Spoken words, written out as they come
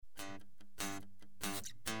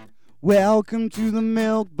Welcome to the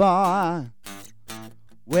milk bar.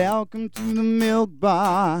 Welcome to the milk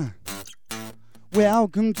bar.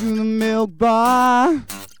 Welcome to the milk bar.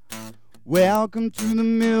 Welcome to the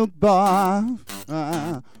milk bar.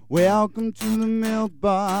 Welcome to the milk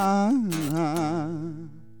bar.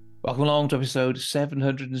 Welcome along to episode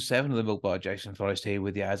 707 of the Milk Bar. Jason Forrest here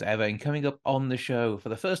with you as ever. And coming up on the show for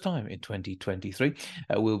the first time in 2023,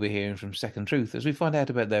 we'll be hearing from Second Truth as we find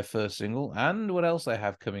out about their first single and what else they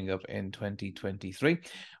have coming up in 2023.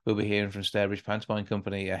 We'll be hearing from Stourbridge Panto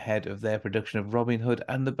Company ahead of their production of Robin Hood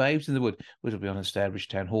and the Babes in the Wood, which will be on at Stourbridge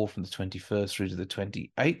Town Hall from the 21st through to the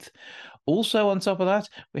 28th. Also, on top of that,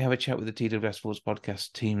 we have a chat with the TWS Sports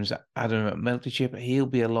Podcast team's Adam Millichip. He'll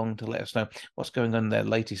be along to let us know what's going on in their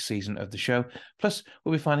latest season of the show. Plus,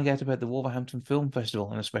 we'll be finding out about the Wolverhampton Film Festival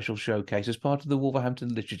and a special showcase as part of the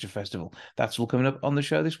Wolverhampton Literature Festival. That's all coming up on the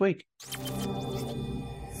show this week.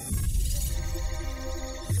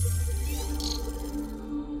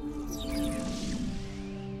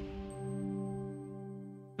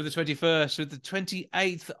 For the 21st to the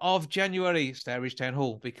 28th of January, Stourbridge Town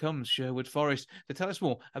Hall becomes Sherwood Forest. To tell us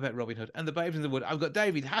more about Robin Hood and the Babes in the Wood, I've got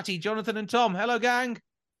David, Hattie, Jonathan and Tom. Hello, gang.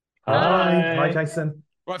 Hi, Jason.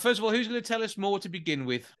 Right, first of all, who's going to tell us more to begin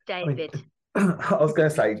with? David. I was going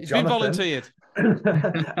to say, It's Jonathan. been volunteered.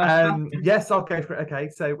 Yes, I'll go for it. Okay,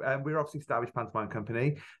 so we're obviously Stourbridge Panto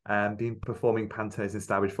Company, been performing pantos in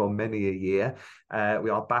Stourbridge for many a year. We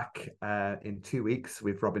are back in 2 weeks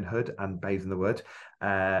with Robin Hood and Babes in the Wood,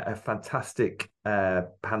 a fantastic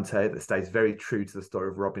panto that stays very true to the story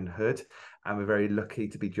of Robin Hood, and we're very lucky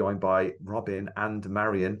to be joined by Robin and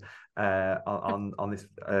Marion on this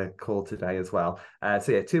call today as well.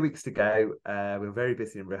 So yeah, 2 weeks to go. We're very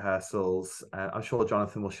busy in rehearsals. I'm sure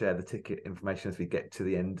Jonathan will share the ticket information as we get to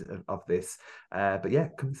the end of this. But yeah,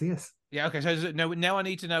 come and see us. Yeah, okay. So now I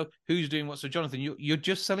need to know who's doing what. So Jonathan, you're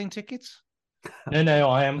just selling tickets? No,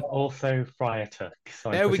 I am also Friar Tuck.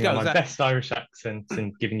 So there I'm we go. my best Irish accent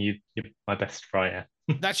and giving you my best Friar.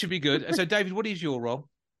 That should be good. So David, what is your role?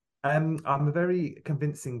 I'm a very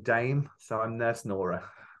convincing dame, so I'm Nurse Nora.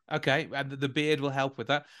 Okay, and the beard will help with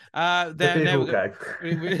that. The beard will go.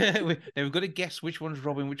 We've got to guess which one's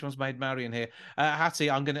Robin, which one's Maid Marian here.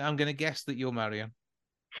 Hattie, I'm gonna guess that you're Marian.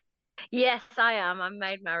 Yes, I am. I'm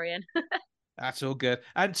Maid Marian. That's all good.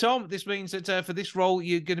 And Tom, this means that for this role,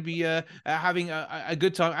 you're going to be having a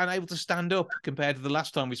good time and able to stand up compared to the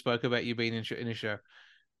last time we spoke about you being in a show.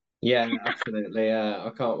 Yeah, absolutely.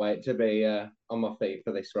 I can't wait to be on my feet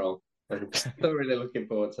for this role. I'm still really looking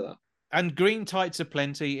forward to that. And green tights are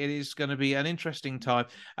plenty. It is going to be an interesting time.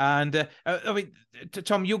 And I mean,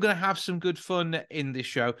 Tom, you're going to have some good fun in this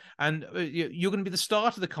show. And you're going to be the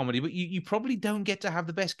start of the comedy, but you probably don't get to have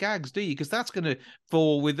the best gags, do you? Because that's going to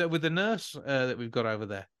fall with the nurse that we've got over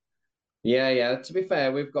there. Yeah. To be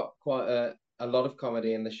fair, we've got quite a lot of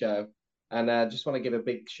comedy in the show. And I just want to give a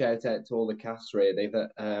big shout out to all the cast, really,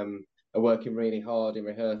 that are working really hard in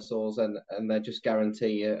rehearsals and they just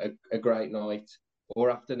guarantee a great night or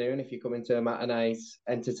afternoon if you come into a matinee's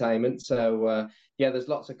entertainment. So, yeah, there's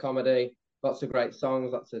lots of comedy, lots of great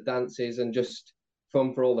songs, lots of dances, and just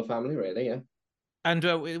fun for all the family, really, yeah. And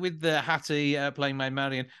with the Hattie playing Maid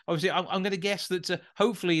Marian, obviously, I'm going to guess that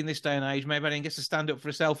hopefully in this day and age, Maid Marian gets to stand up for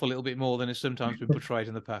herself a little bit more than has sometimes been portrayed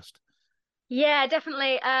in the past. Yeah,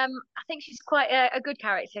 definitely. I think she's quite a good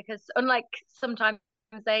character because unlike sometimes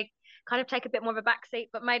they kind of take a bit more of a backseat,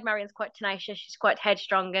 but Maid Marian's quite tenacious. She's quite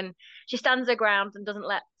headstrong and she stands her ground and doesn't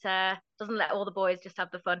let all the boys just have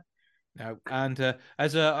the fun. No, and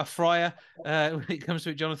as a friar, when it comes to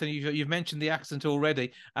it, Jonathan, you've mentioned the accent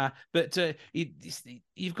already, but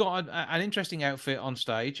you've got an interesting outfit on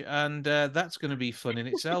stage, and that's going to be fun in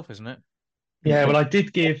itself, isn't it? Yeah, well, I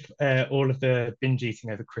did give all of the binge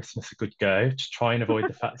eating over Christmas a good go to try and avoid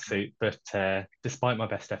the fat suit, but despite my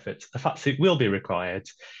best efforts, the fat suit will be required.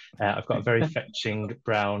 I've got a very fetching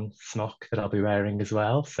brown smock that I'll be wearing as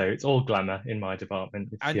well, so it's all glamour in my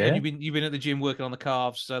department this year. And you've been at the gym working on the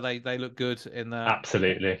calves, so they look good in there.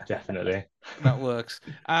 Absolutely, definitely. That works.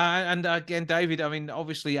 And again, David, I mean,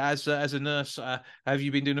 obviously, as a nurse, have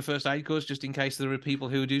you been doing a first aid course just in case there are people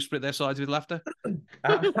who do split their sides with laughter?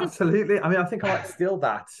 Absolutely. I mean, I think I might steal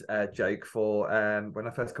that joke for when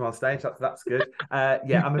I first come on stage. That's good.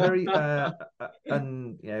 Yeah, I'm a very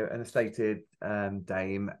unastated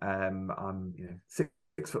dame. I'm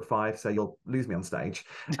 6'5", so you'll lose me on stage.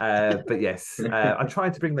 But yes, I'm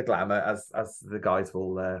trying to bring the glamour as the guys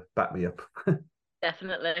will back me up.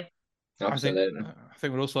 Definitely. Absolutely. I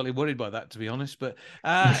think we're all slightly worried by that, to be honest. But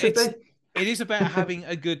should be. It is about having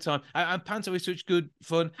a good time, and Panto is such good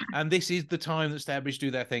fun, and this is the time that Stourbridge do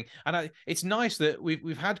their thing. And it's nice that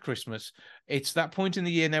we've had Christmas. It's that point in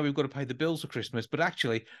the year now we've got to pay the bills for Christmas, but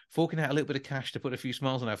actually forking out a little bit of cash to put a few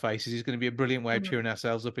smiles on our faces is going to be a brilliant way of cheering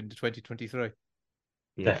ourselves up into 2023.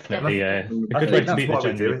 Yeah, Definitely, a I good think way to that's beat the why we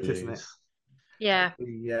do January it, isn't it? blues. Yeah.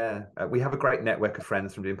 We have a great network of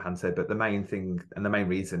friends from doing Panto, but the main thing and the main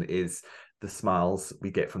reason is the smiles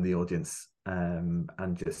we get from the audience, and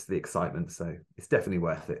just the excitement. So it's definitely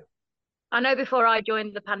worth it. I know before I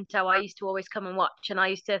joined the Panto, I used to always come and watch, and I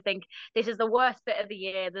used to think this is the worst bit of the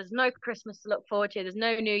year. There's no Christmas to look forward to. There's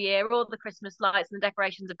no New Year. All the Christmas lights and the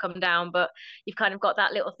decorations have come down, but you've kind of got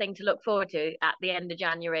that little thing to look forward to at the end of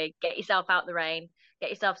January. Get yourself out the rain, get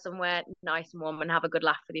yourself somewhere nice and warm, and have a good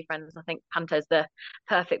laugh with your friends. I think Panto's the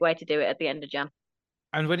perfect way to do it at the end of Jan.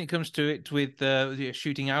 And when it comes to it with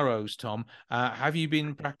shooting arrows, Tom, have you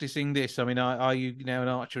been practicing this? I mean, are you now an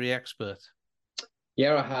archery expert?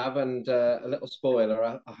 Yeah, I have, and a little spoiler.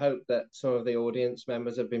 I hope that some of the audience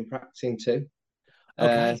members have been practicing too.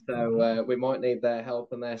 Okay. So we might need their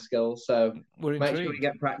help and their skills. So We're make sure you intrigued.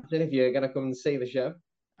 get practicing if you're going to come and see the show.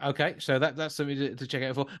 Okay, so that's something to check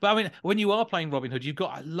out for. But I mean, when you are playing Robin Hood, you've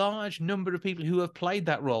got a large number of people who have played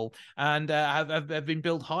that role and have been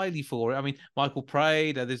billed highly for it. I mean, Michael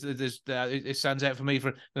Praed. It stands out for me.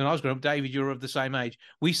 For when I was growing up, David, you're of the same age.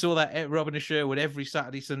 We saw that at Robin of Sherwood every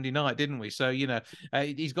Saturday, Sunday night, didn't we? So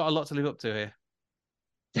he's got a lot to live up to here.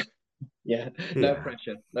 Yeah, no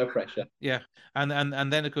pressure, no pressure. Yeah, and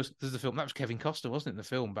then of course there's the film. That was Kevin Costner, wasn't it? In the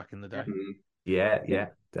film back in the day. Yeah,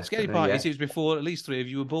 The scary part is it was before at least 3 of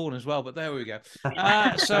you were born as well, but there we go.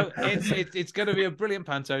 So it's going to be a brilliant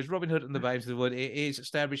panto. It's Robin Hood and the Babes of the Wood. It is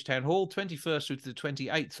Stourbridge Town Hall, 21st through to the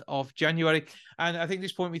 28th of January. And I think at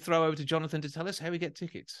this point we throw over to Jonathan to tell us how we get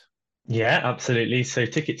tickets. Yeah, absolutely. So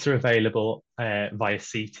tickets are available via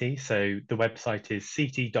CT. So the website is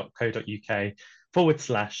ct.co.uk/SPC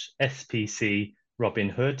Robin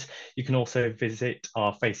Hood. You can also visit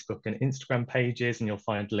our Facebook and Instagram pages, and you'll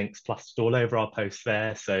find links plastered all over our posts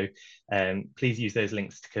there. So please use those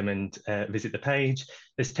links to come and visit the page.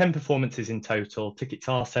 There's 10 performances in total. Tickets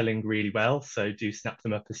are selling really well, so do snap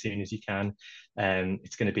them up as soon as you can.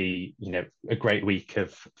 It's going to be, a great week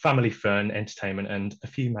of family fun, entertainment, and a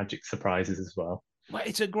few magic surprises as well. Well,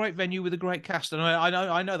 it's a great venue with a great cast, and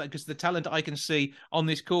I know that because the talent I can see on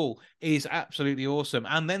this call is absolutely awesome.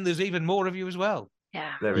 And then there's even more of you as well.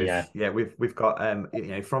 Yeah, there is. Yeah, we've got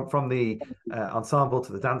from the ensemble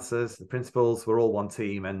to the dancers, the principals, we're all one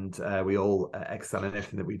team, and we all excel in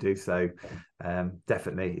everything that we do. So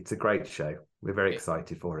definitely, it's a great show. We're very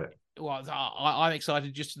excited for it. Well, I'm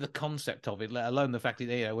excited just to the concept of it, let alone the fact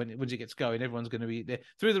that once it gets going, everyone's going to be there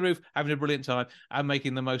through the roof, having a brilliant time and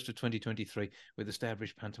making the most of 2023 with the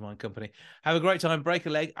Stourbridge Panto Company. Have a great time, break a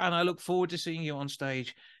leg, and I look forward to seeing you on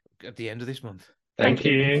stage at the end of this month. Thank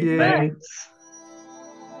you. Thank you. Thanks.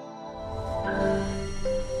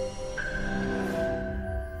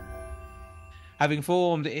 Having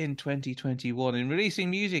formed in 2021 and releasing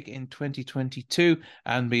music in 2022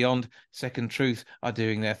 and beyond, Second Truth are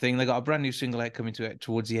doing their thing. They got a brand new single out coming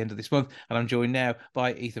towards the end of this month, and I'm joined now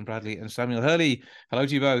by Ethan Bradley and Samuel Hurley. Hello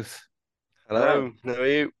to you both. Hello, how are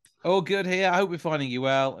you? All good here. I hope we're finding you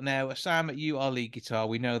well. Now, Sam, you are lead guitar.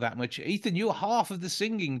 We know that much. Ethan, you're half of the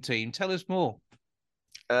singing team. Tell us more.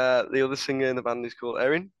 The other singer in the band is called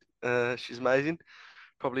Erin. She's amazing.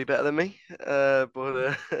 Probably better than me.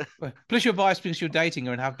 Plus you're biased because you're dating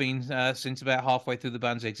her and have been since about halfway through the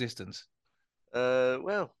band's existence.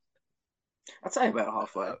 Well, I'd say about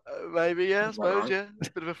halfway. Maybe, yeah, I suppose, yeah. A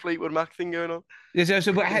bit of a Fleetwood Mac thing going on. Yeah,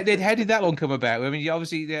 so but how did that one come about? I mean,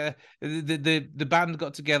 obviously the band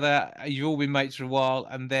got together. You've all been mates for a while,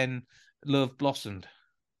 and then love blossomed.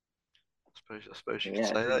 I suppose you could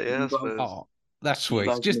say that, yeah. I suppose. Oh, that's sweet.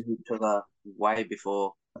 We both knew each other way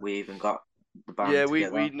before we even got the band Yeah,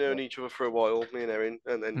 together. we'd known each other for a while, me and Erin,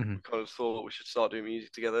 and then we kind of thought we should start doing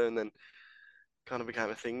music together, and then kind of became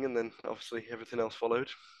a thing, and then obviously everything else followed.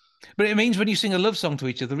 But it means when you sing a love song to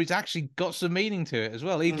each other, it's actually got some meaning to it as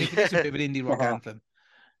well, even if it's a bit of an indie rock anthem.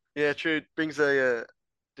 Yeah, true. It brings a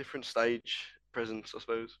different stage presence, I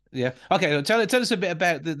suppose. Yeah. Okay, tell us a bit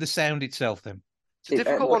about the sound itself then. It's a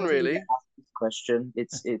difficult one, really. Question.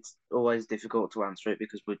 It's always difficult to answer it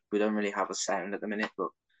because we don't really have a sound at the minute, but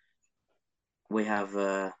we have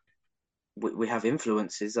we have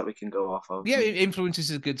influences that we can go off of. Yeah,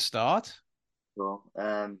 influences is a good start. Well,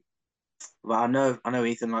 I know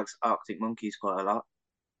Ethan likes Arctic Monkeys quite a lot.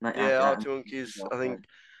 Yeah, Arctic Monkeys. I think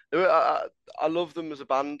I love them as a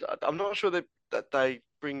band. I'm not sure that they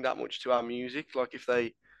bring that much to our music. Like if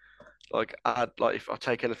they add, like if I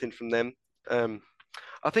take anything from them,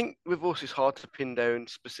 I think with us it's hard to pin down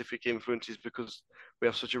specific influences because we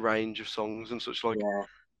have such a range of songs and such like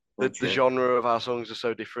the genre of our songs are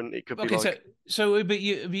so different. It could be like but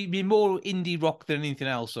you'd be more indie rock than anything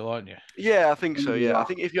else, though, aren't you? Yeah, I think so. Yeah, rock. I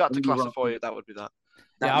think if you had to Indie classify rock. it, that would be that.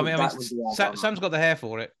 Yeah, would be our genre. Sam's got the hair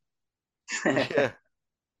for it. Yeah.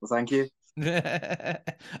 Well, thank you.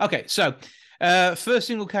 Okay, so first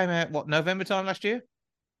single came out November time last year?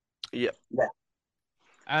 Yeah.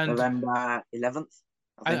 And November 11th.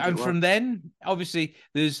 And from then, obviously,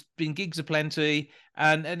 there's been gigs aplenty.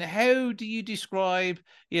 And how do you describe,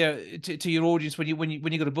 to your audience when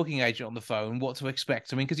you got a booking agent on the phone, what to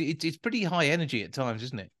expect? I mean, because it's pretty high energy at times,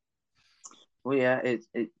 isn't it? Well, yeah, it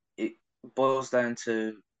boils down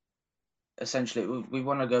to essentially we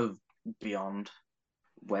want to go beyond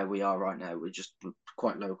where we are right now. We're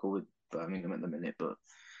quite local with Birmingham at the minute, but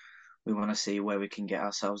we want to see where we can get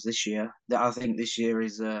ourselves this year. I think this year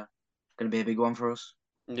is going to be a big one for us.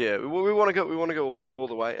 Yeah, we want to go. We want to go all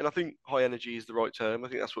the way, and I think high energy is the right term. I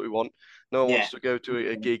think that's what we want. No one wants to go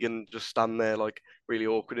to a gig and just stand there like really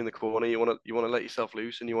awkward in the corner. You want to let yourself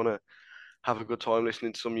loose, and you want to have a good time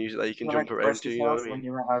listening to some music that you can jump around to. You know what I mean? When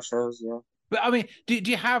you're at our shows, yeah. But I mean, do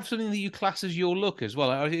you have something that you class as your look as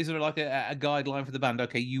well? Or is there like a guideline for the band?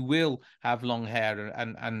 Okay, you will have long hair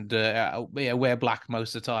and wear black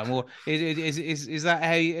most of the time, or is that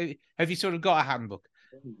how have you sort of got a handbook?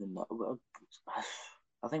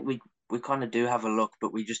 I think we kind of do have a look,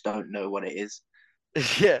 but we just don't know what it is.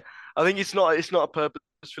 Yeah, I think it's not a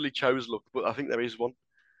purposefully chose look, but I think there is one.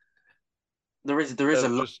 There is a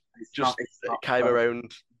look. Just came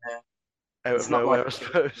around out of nowhere, I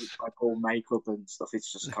suppose. It's like all makeup and stuff.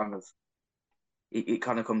 It's just kind of it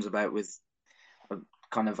kind of comes about with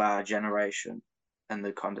kind of our generation and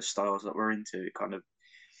the kind of styles that we're into. It kind of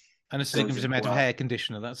and a significant amount of hair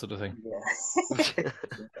conditioner, that sort of thing. Yeah.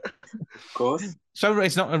 Of course. So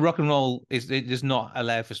it's not a rock and roll. It does not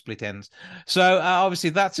allow for split ends. So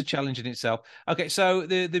obviously that's a challenge in itself. Okay, so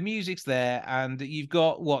the music's there, and you've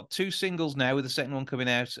got 2 singles now, with the second one coming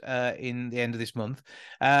out in the end of this month.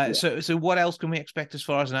 So what else can we expect as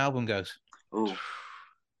far as an album goes? Oh,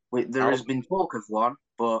 there has been talk of one,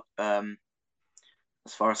 but as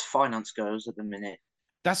far as finance goes at the minute.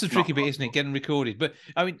 That's the tricky bit, isn't it? Getting recorded. But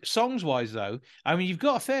I mean, songs-wise, though, I mean, you've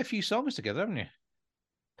got a fair few songs together, haven't you?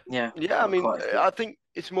 Yeah. Yeah, I mean, I think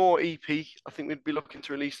it's more EP. I think we'd be looking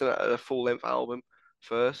to release a full-length album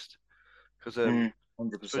first, because 100%.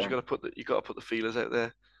 you got to put the feelers out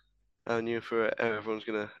there, and for how everyone's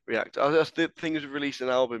going to react. That's the thing with releasing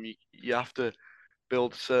an album. You have to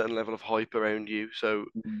build a certain level of hype around you, so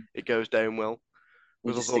it goes down well.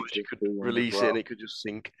 Because otherwise, you could release it and it could just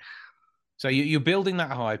sink. So you're building that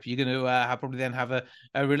hype. You're going to probably then have a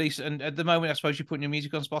release. And at the moment, I suppose you're putting your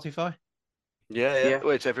music on Spotify? Yeah.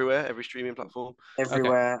 Well, it's everywhere, every streaming platform.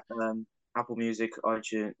 Everywhere. Okay. Apple Music,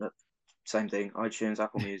 iTunes, same thing. iTunes,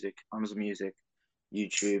 Apple Music, Amazon Music,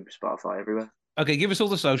 YouTube, Spotify, everywhere. Okay, give us all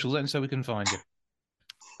the socials then so we can find you.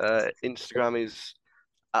 Instagram is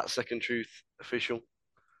 @SecondTruthOfficial.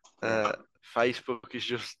 Facebook is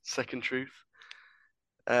just Second Truth.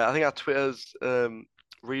 I think our Twitter's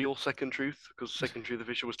Real Second Truth, because Second Truth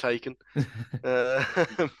Official was taken. They're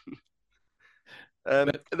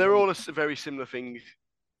all a very similar thing.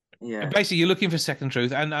 Yeah. Basically, you're looking for Second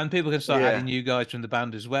Truth, and people can start adding you guys from the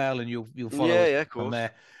band as well, and you'll follow us from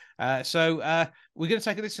there. So we're going to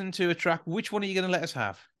take a listen to a track. Which one are you going to let us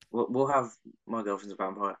have? We'll have My Girlfriend's a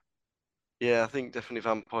Vampire. Yeah, I think definitely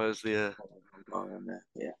Vampire's the.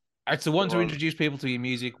 Yeah. It's the one to introduce people to your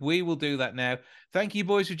music. We will do that now. Thank you,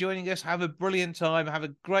 boys, for joining us. Have a brilliant time. Have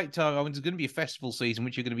a great time. I mean, there's going to be a festival season,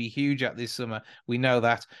 which you're going to be huge at this summer. We know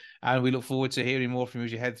that. And we look forward to hearing more from you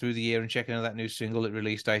as you head through the year and checking out that new single at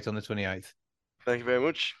release date on the 28th. Thank you very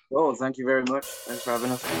much. Oh, thank you very much. Thanks for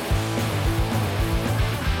having us.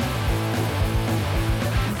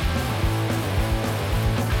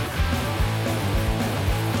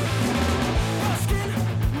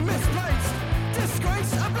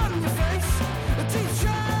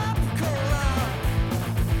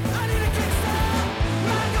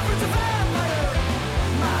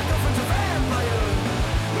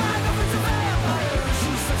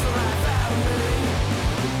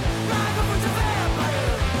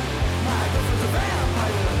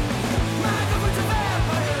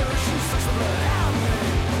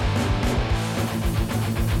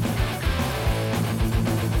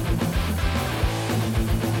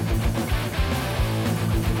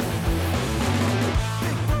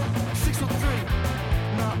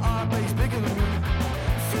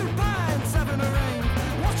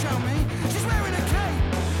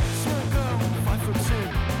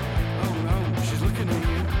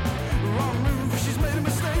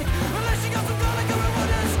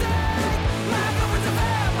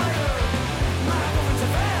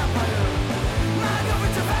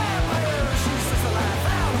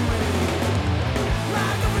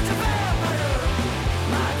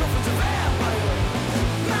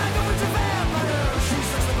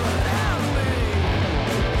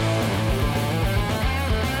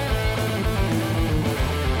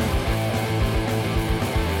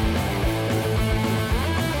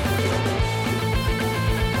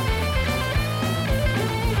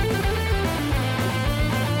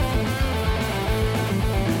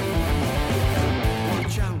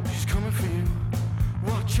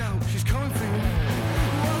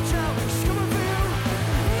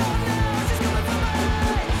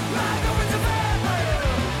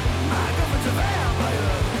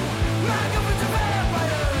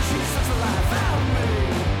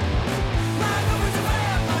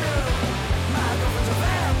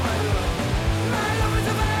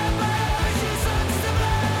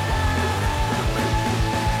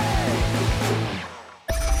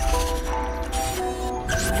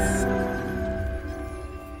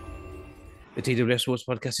 The TWS Sports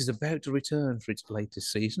Podcast is about to return for its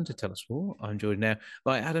latest season. To tell us more, I'm joined now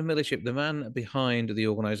by Adam Millichip, the man behind the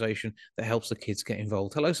organisation that helps the kids get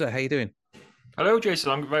involved. Hello, sir. How you doing? Hello,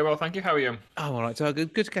 Jason. I'm very well, thank you. How are you? I'm all right. So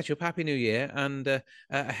good to catch up. Happy New Year and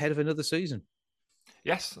ahead of another season.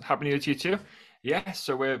 Yes, Happy New Year to you too. Yeah,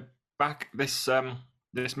 so we're back this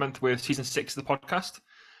month with season 6 of the podcast.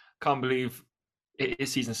 Can't believe it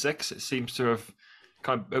is season 6. It seems to have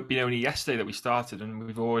kind of been only yesterday that we started, and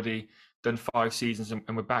we've already done 5 seasons, and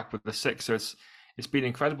we're back with the 6th. So it's been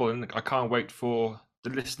incredible, and I can't wait for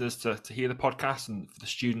the listeners to hear the podcast and for the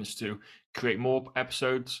students to create more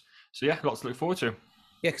episodes. So yeah, lots to look forward to.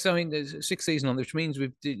 Yeah, because I mean, there's 6th season on, which means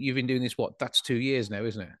you've been doing this. That's 2 years now,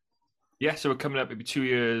 isn't it? Yeah, so we're coming up maybe 2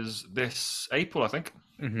 years this April, I think.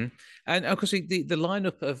 Mm-hmm. And of course, the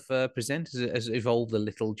lineup of presenters has evolved a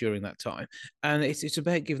little during that time, and it's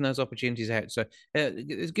about giving those opportunities out. So,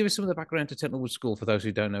 give us some of the background to Tentlewood School for those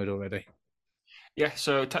who don't know it already. Yeah,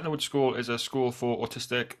 so Tentlewood School is a school for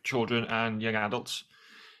autistic children and young adults.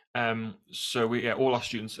 So all our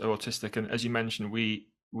students are autistic, and as you mentioned, we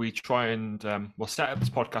try and set up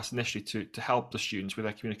this podcast initially to help the students with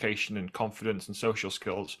their communication and confidence and social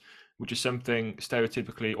skills, which is something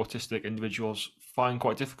stereotypically autistic individuals find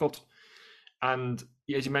quite difficult. And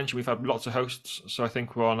as you mentioned, we've had lots of hosts. So I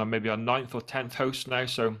think we're on maybe our 9th or 10th host now.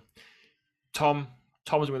 So Tom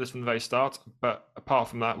was with us from the very start. But apart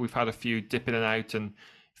from that, we've had a few dip in and out, and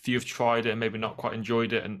a few have tried it and maybe not quite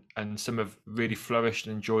enjoyed it. And some have really flourished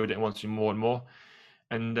and enjoyed it and want to do more and more.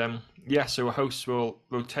 And so our hosts will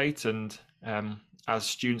rotate, and as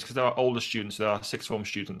students, because there are older students, there are sixth form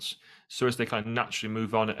students. So as they kind of naturally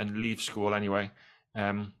move on and leave school anyway,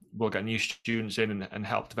 we'll get new students in and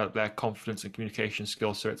help develop their confidence and communication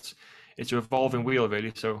skills. So it's a revolving wheel,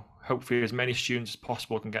 really. So hopefully as many students as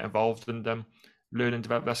possible can get involved and learn and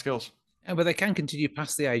develop their skills. Yeah, but they can continue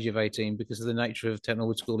past the age of 18 because of the nature of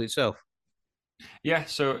Tentlewood School itself. Yeah,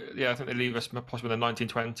 so I think they leave us possibly in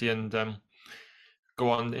 1920 and go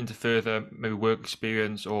on into further maybe work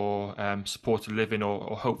experience or supported living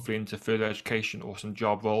or hopefully into further education or some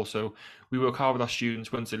job role. So we work hard with our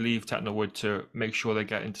students once they leave Tentlewood to make sure they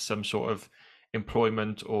get into some sort of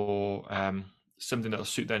employment or something that will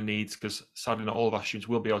suit their needs, because sadly not all of our students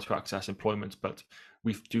will be able to access employment, but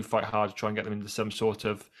we do fight hard to try and get them into some sort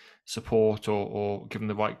of support or give them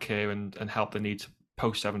the right care and help their needs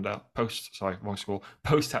post-Tentnall.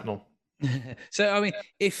 So, I mean,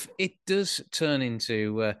 if it does turn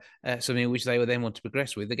into something which they would then want to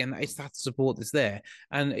progress with, again, it's that support that's there.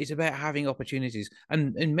 And it's about having opportunities.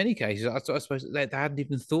 And in many cases, I suppose they hadn't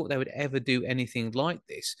even thought they would ever do anything like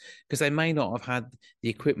this because they may not have had the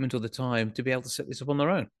equipment or the time to be able to set this up on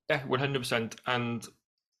their own. Yeah, 100%. And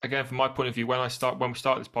again, from my point of view, when we start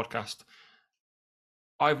this podcast,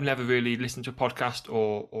 I've never really listened to a podcast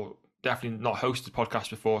or definitely not hosted a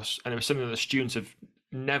podcast before. And it was something that the students have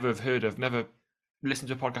never heard of, never listened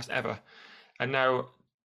to a podcast ever. And now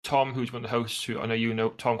Tom, who's one of the hosts, who I know you know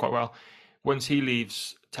Tom quite well, once he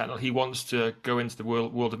leaves Tentnall, he wants to go into the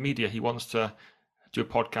world of media. He wants to do a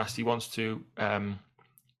podcast. He wants to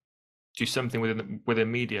do something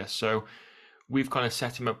within media. So we've kind of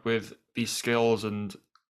set him up with these skills and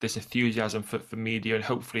this enthusiasm for media, and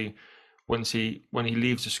hopefully when he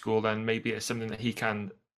leaves the school, then maybe it's something that he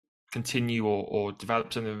can continue or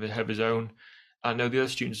develop something of his own. I know the other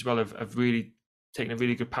students as well have really taken a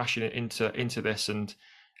really good passion into this and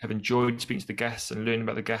have enjoyed speaking to the guests and learning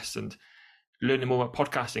about the guests and learning more about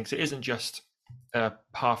podcasting. So it isn't just a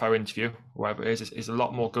half-hour interview, or whatever it is. It's a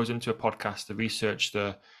lot more goes into a podcast: the research,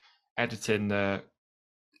 the editing, the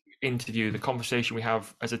interview, the conversation we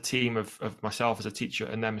have as a team of myself as a teacher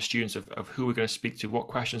and them as students of who we're going to speak to, what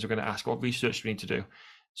questions we're going to ask, what research we need to do.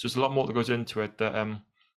 So there's a lot more that goes into it that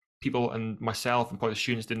people and myself and probably the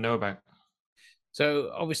students didn't know about.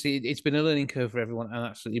 So obviously it's been a learning curve for everyone, and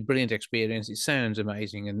absolutely brilliant experience. It sounds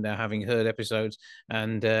amazing, and having heard episodes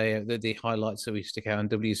and the highlights that we stick out on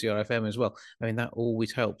WCRFM as well, I mean, that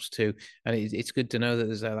always helps too. And it's good to know that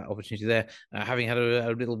there's that opportunity there. Having had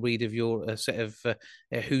a little read of your set of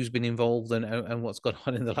who's been involved and what's gone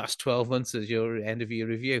on in the last 12 months as your end of year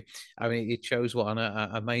review, I mean, it shows what an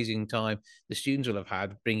amazing time the students will have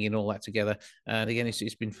had bringing all that together. And again,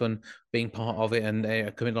 it's been fun being part of it and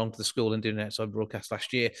coming along to the school and doing an outside broadcast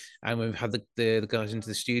last year, and we've had the guys into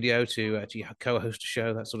the studio to actually co-host a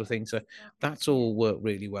show, that sort of thing. So that's all worked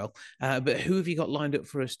really well. But who have you got lined up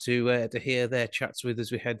for us to hear their chats with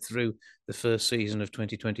as we head through the first season of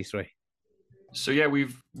 2023? So yeah, we're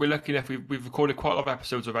lucky enough. We've recorded quite a lot of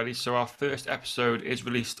episodes already. So our first episode is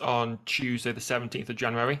released on Tuesday, the 17th of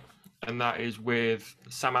January, and that is with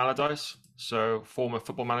Sam Allardyce. So former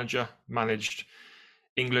football manager, managed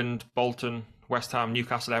England, Bolton, West Ham,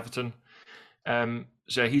 Newcastle, Everton.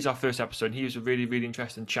 So he's our first episode. He was a really, really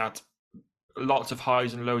interesting chat. Lots of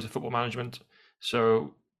highs and lows of football management.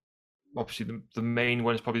 So obviously the main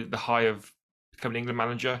one is probably the high of becoming England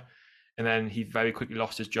manager, and then he very quickly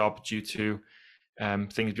lost his job due to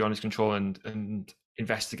things beyond his control and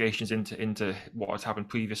investigations into what had happened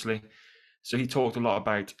previously. So he talked a lot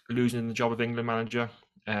about losing the job of England manager,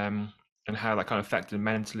 and how that kind of affected him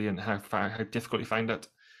mentally and how difficult he found it.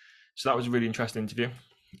 So that was a really interesting interview.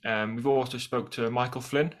 We've also spoke to Michael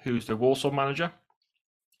Flynn, who's the Walsall manager.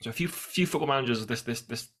 So a few football managers this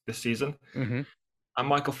season. Mm-hmm. And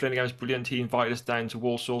Michael Flynn again was brilliant. He invited us down to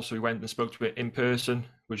Walsall, so we went and spoke to it in person,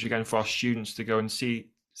 which again for our students to go and see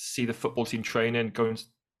the football team training, go and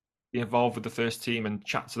be involved with the first team and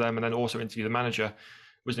chat to them, and then also interview the manager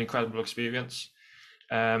was an incredible experience.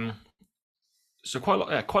 So quite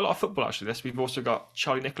a lot of football actually. We've also got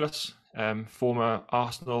Charlie Nicholas, former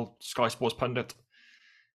Arsenal Sky Sports pundit.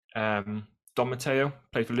 Don Matteo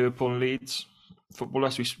played for Liverpool and Leeds.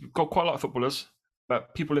 Footballers. We've got quite a lot of footballers,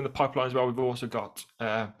 but people in the pipeline as well. We've also got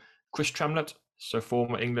Chris Tremlett, so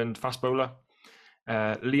former England fast bowler.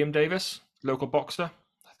 Liam Davis, local boxer.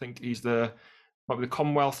 I think he's might be the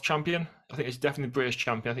Commonwealth champion. I think he's definitely the British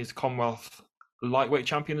champion. I think he's the Commonwealth lightweight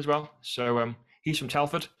champion as well. So he's from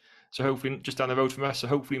Telford, so hopefully just down the road from us. So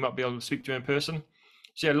hopefully you might be able to speak to him in person.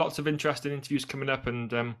 So yeah, lots of interesting interviews coming up,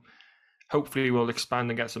 and hopefully we'll expand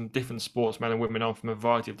and get some different sportsmen and women on from a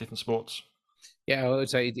variety of different sports. Yeah, I would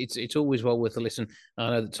say it's always well worth a listen. I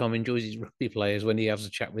know that Tom enjoys his rugby players when he has a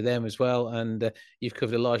chat with them as well, and you've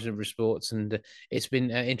covered a large number of sports, and it's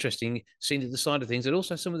been interesting seeing the side of things, and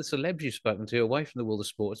also some of the celebs you've spoken to away from the world of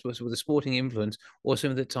sports, but with a sporting influence, or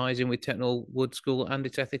something that ties in with Technical Wood School and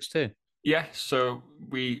its ethics too. Yeah, so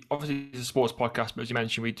we obviously it's a sports podcast, but as you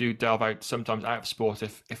mentioned, we do delve out sometimes out of sport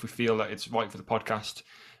if we feel that it's right for the podcast.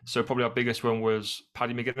 So probably our biggest one was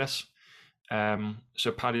Paddy McGuinness.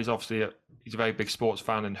 So Paddy is obviously he's a very big sports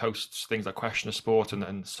fan and hosts things like Question of Sport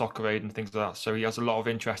and Soccer Aid and things like that. So he has a lot of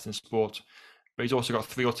interest in sport, but he's also got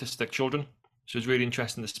 3 autistic children. So it's really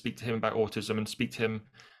interesting to speak to him about autism and speak to him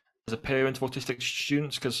as a parent of autistic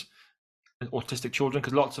students, because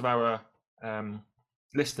lots of our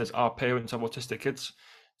listeners are parents of autistic kids.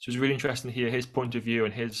 So it's really interesting to hear his point of view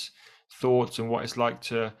and his thoughts and what it's like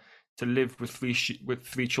to live with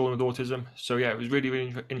three children with autism. So yeah, it was really,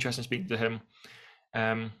 really interesting speaking to him.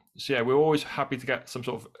 So yeah, we're always happy to get some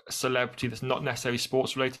sort of celebrity that's not necessarily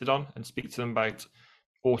sports related on and speak to them about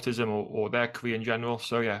autism or their career in general.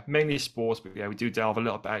 So yeah, mainly sports, but yeah, we do delve a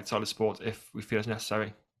little bit outside of sport if we feel it's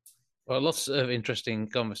necessary. Well, lots of interesting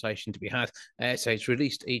conversation to be had. So it's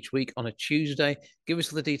released each week on a Tuesday. Give us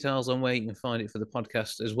the details on where you can find it for the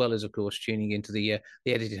podcast, as well as, of course, tuning into the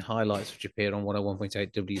edited highlights, which appear on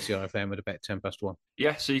 101.8 WCRFM at about 1:10.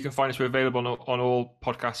 Yeah, so you can find us. We're available on all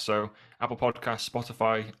podcasts, so Apple Podcasts,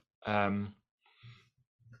 Spotify,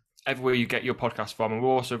 everywhere you get your podcast from. And we're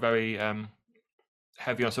also very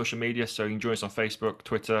heavy on social media, so you can join us on Facebook,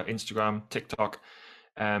 Twitter, Instagram, TikTok.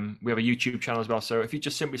 We have a YouTube channel as well, so if you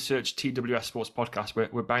just simply search TWS Sports Podcast,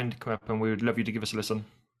 we're bound to come up, and we would love you to give us a listen.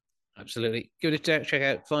 Absolutely. Give it a check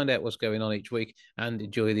out, find out what's going on each week, and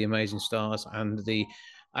enjoy the amazing stars and the,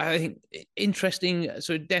 I think, interesting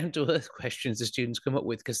sort of down-to-earth questions the students come up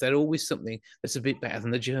with, because they're always something that's a bit better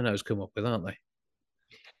than the journos come up with, aren't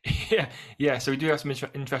they? Yeah. So we do have some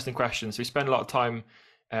interesting questions. We spend a lot of time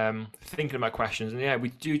thinking about questions, and yeah, we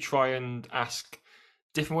do try and ask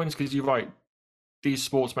different ones, because you're right, these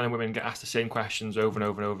sportsmen and women get asked the same questions over and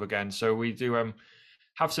over and over again. So we do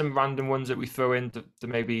have some random ones that we throw in to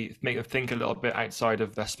maybe make them think a little bit outside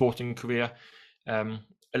of their sporting career.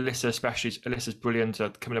 Alyssa's brilliant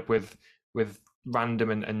at coming up with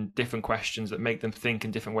random and different questions that make them think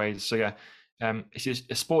in different ways. So yeah, it's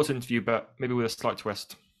just a sports interview, but maybe with a slight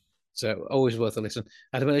twist. So always worth a listen.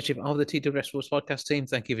 Adam Millichip of the TWS Sports Podcast team,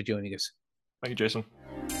 thank you for joining us. Thank you, Jason.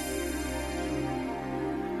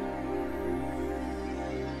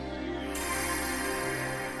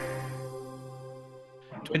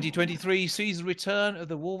 2023 sees the return of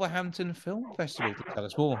the Wolverhampton Film Festival. To tell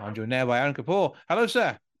us more, I'm joined now by Aaron Kapoor. Hello,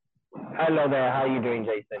 sir. Hello there. How are you doing,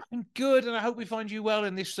 Jason? I'm good, and I hope we find you well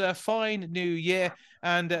in this fine new year,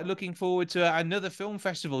 and looking forward to another film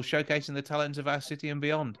festival showcasing the talents of our city and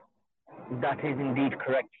beyond. That is indeed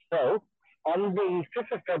correct. So, on the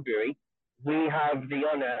 5th of February, we have the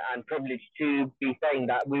honour and privilege to be saying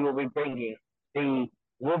that we will be bringing the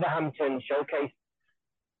Wolverhampton Showcase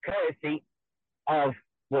courtesy of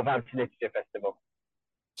Wolverhampton Literature Festival.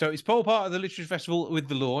 So it's all part of the Literature Festival with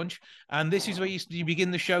the launch, and this is where you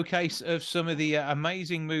begin the showcase of some of the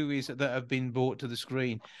amazing movies that have been brought to the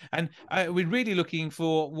screen. And we're really looking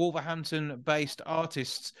for Wolverhampton-based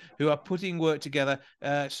artists who are putting work together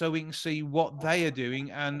so we can see what they are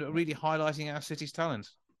doing and really highlighting our city's talent.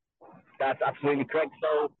 That's absolutely correct.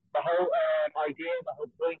 So the whole idea, the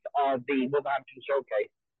whole point of the Wolverhampton Showcase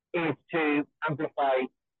is to amplify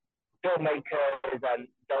filmmakers and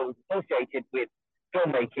those associated with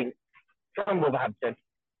filmmaking from Wolverhampton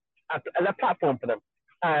as a platform for them.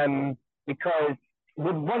 Because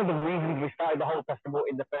one of the reasons we started the whole festival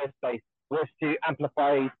in the first place was to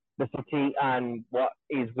amplify the city and what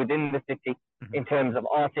is within the city in terms of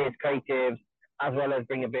artists, creatives, as well as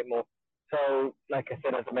bring a bit more. So, like I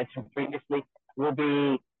said, as I mentioned previously, we'll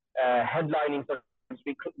be headlining, so to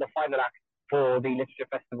speak, the final act for the Literature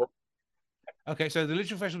Festival. Okay, so the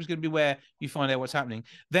Literature Festival is going to be where you find out what's happening.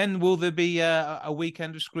 Then will there be a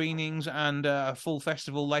weekend of screenings and a full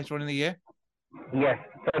festival later on in the year? Yes.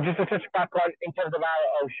 So just to touch back on in terms of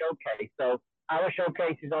our showcase. So our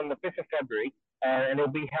showcase is on the 5th of February, and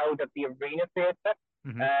it'll be held at the Arena Theatre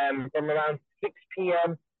from around 6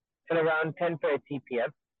 p.m. till around 10:30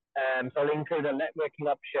 p.m. So it'll include a networking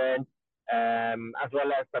option, as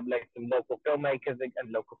well as some local filmmakers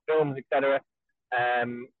and local films, etc.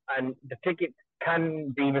 And the tickets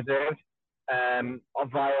can be reserved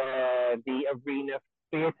via the Arena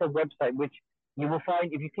Theatre website, which you will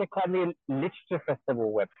find if you click on the Literature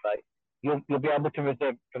Festival website, you'll be able to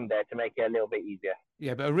reserve from there to make it a little bit easier.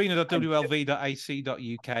 Yeah, but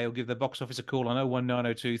arena.wlv.ac.uk will give the box office a call on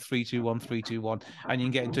 01902 321 321, and you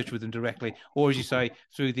can get in touch with them directly, or as you say,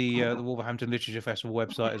 through the Wolverhampton Literature Festival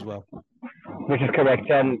website as well. Which is correct.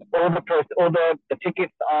 And all the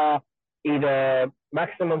tickets are either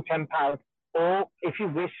maximum £10, or if you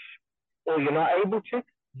wish, or you're not able to,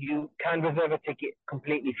 you can reserve a ticket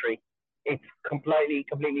completely free. It's completely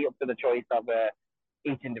up to the choice of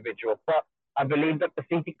each individual. But I believe that the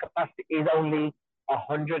seating capacity is only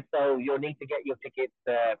 100, so you'll need to get your tickets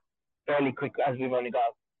fairly quick, as we've only got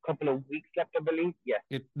a couple of weeks left, I believe. Yeah.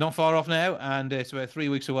 It's not far off now, and it's about 3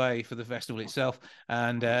 weeks away for the festival itself.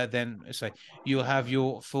 And then, say, you'll have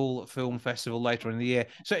your full film festival later in the year.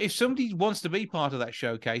 So if somebody wants to be part of that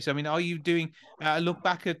showcase, I mean, are you doing a look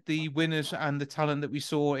back at the winners and the talent that we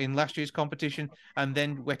saw in last year's competition and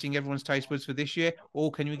then whetting everyone's taste buds for this year? Or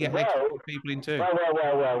can you get extra people in too? Well.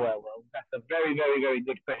 That's a very, very, very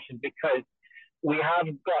good question, because we have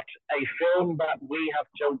got a film that we have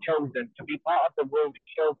chosen to be part of the World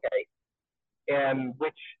Showcase,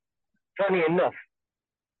 which, funny enough,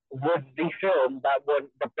 was the film that won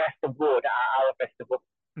the best award at our festival.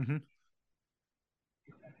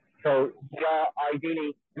 So we are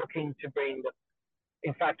ideally looking to bring,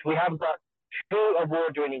 in fact, we have got 2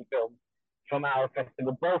 award-winning films from our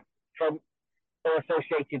festival, both are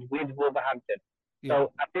associated with Wolverhampton. Yeah.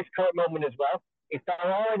 So at this current moment as well, if there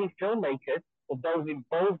are any filmmakers or those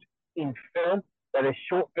involved in film, whether it's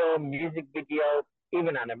short film, music video,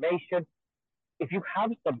 even animation, if you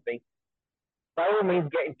have something, by all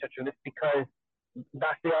means get in touch with us, because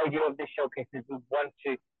that's the idea of this showcase, is we want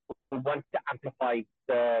to amplify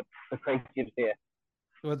the creatives here.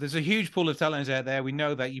 Well, there's a huge pool of talents out there. We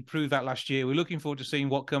know that. You proved that last year. We're looking forward to seeing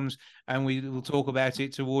what comes, and we will talk about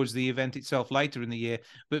it towards the event itself later in the year.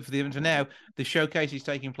 But for now, the showcase is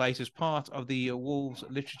taking place as part of the Wolves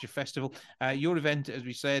Literature Festival. Your event, as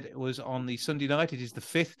we said, was on the Sunday night. It is the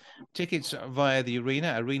 5th. Tickets via the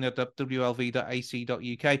arena.wlv.ac.uk.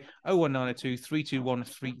 01902 321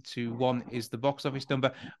 321 is the box office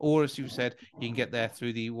number. Or, as you said, you can get there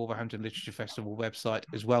through the Wolverhampton Literature Festival website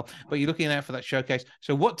as well. But you're looking out for that showcase.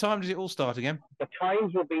 So what time does it all start again? The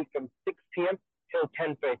times will be from 6 p.m. till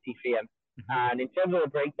 10:30 p.m. And in terms of the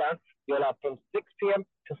breakdown, you'll have from 6 p.m.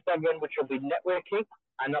 to 7, which will be networking,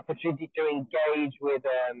 an opportunity to engage with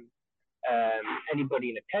anybody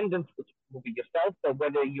in attendance, which will be yourself. So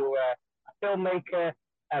whether you're a filmmaker,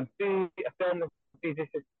 a film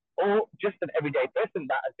physicist, or just an everyday person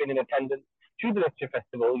that has been in attendance to the Literature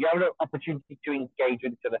Festival, you have an opportunity to engage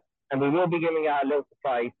with each other. And we will be giving out a little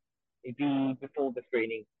surprise before the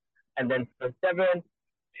screening. And then from 7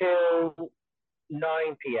 till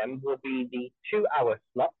 9 p.m. will be the 2-hour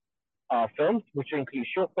slot of films, which will include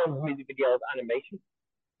short films, music videos, animation.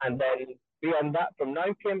 And then beyond that, from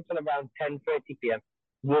 9 p.m. till around 10:30 p.m.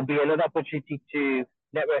 will be another opportunity to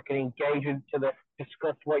network and engage with each other,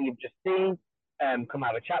 discuss what you've just seen, come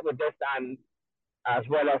have a chat with us, and as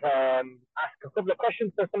well as ask a couple of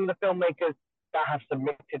questions to some of the filmmakers that have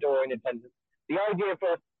submitted or in attendance. The idea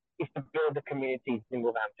for us is to build the communities in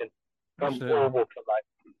Wolverhampton from all walks of life.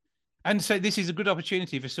 And so this is a good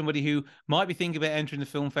opportunity for somebody who might be thinking about entering the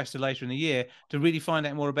film festival later in the year to really find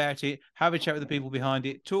out more about it, have a chat with the people behind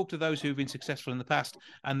it, talk to those who've been successful in the past,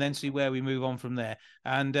 and then see where we move on from there.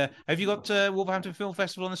 And have you got Wolverhampton Film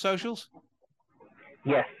Festival on the socials?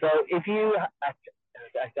 Yes. So if you, I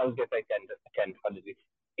was going to say attend, apologies.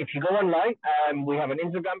 If you go online, we have an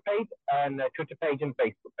Instagram page and a Twitter page and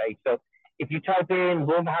Facebook page. So if you type in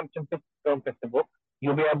Wolverhampton Film Festival,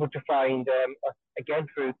 you'll be able to find us again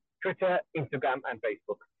through Twitter, Instagram, and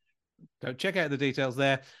Facebook. So check out the details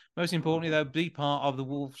there. Most importantly, though, be part of the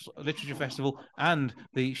Wolves Literature Festival and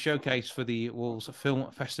the showcase for the Wolves Film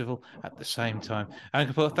Festival at the same time. And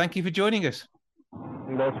Kapur, thank you for joining us.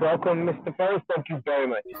 Most welcome, Mr. Forrest. Thank you very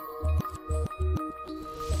much.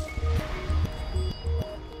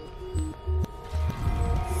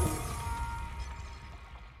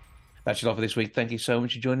 That's it all for this week. Thank you so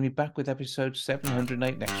much for joining me. Back with episode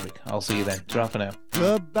 708 next week. I'll see you then. Ta-ra for now.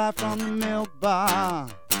 Goodbye from the milk bar.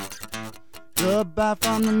 Goodbye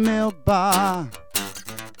from the milk bar.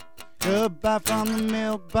 Goodbye from the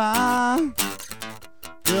milk bar.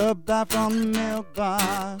 Goodbye from the milk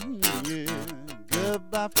bar. Yeah.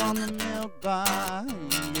 Goodbye from the milk bar.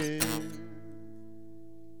 Yeah.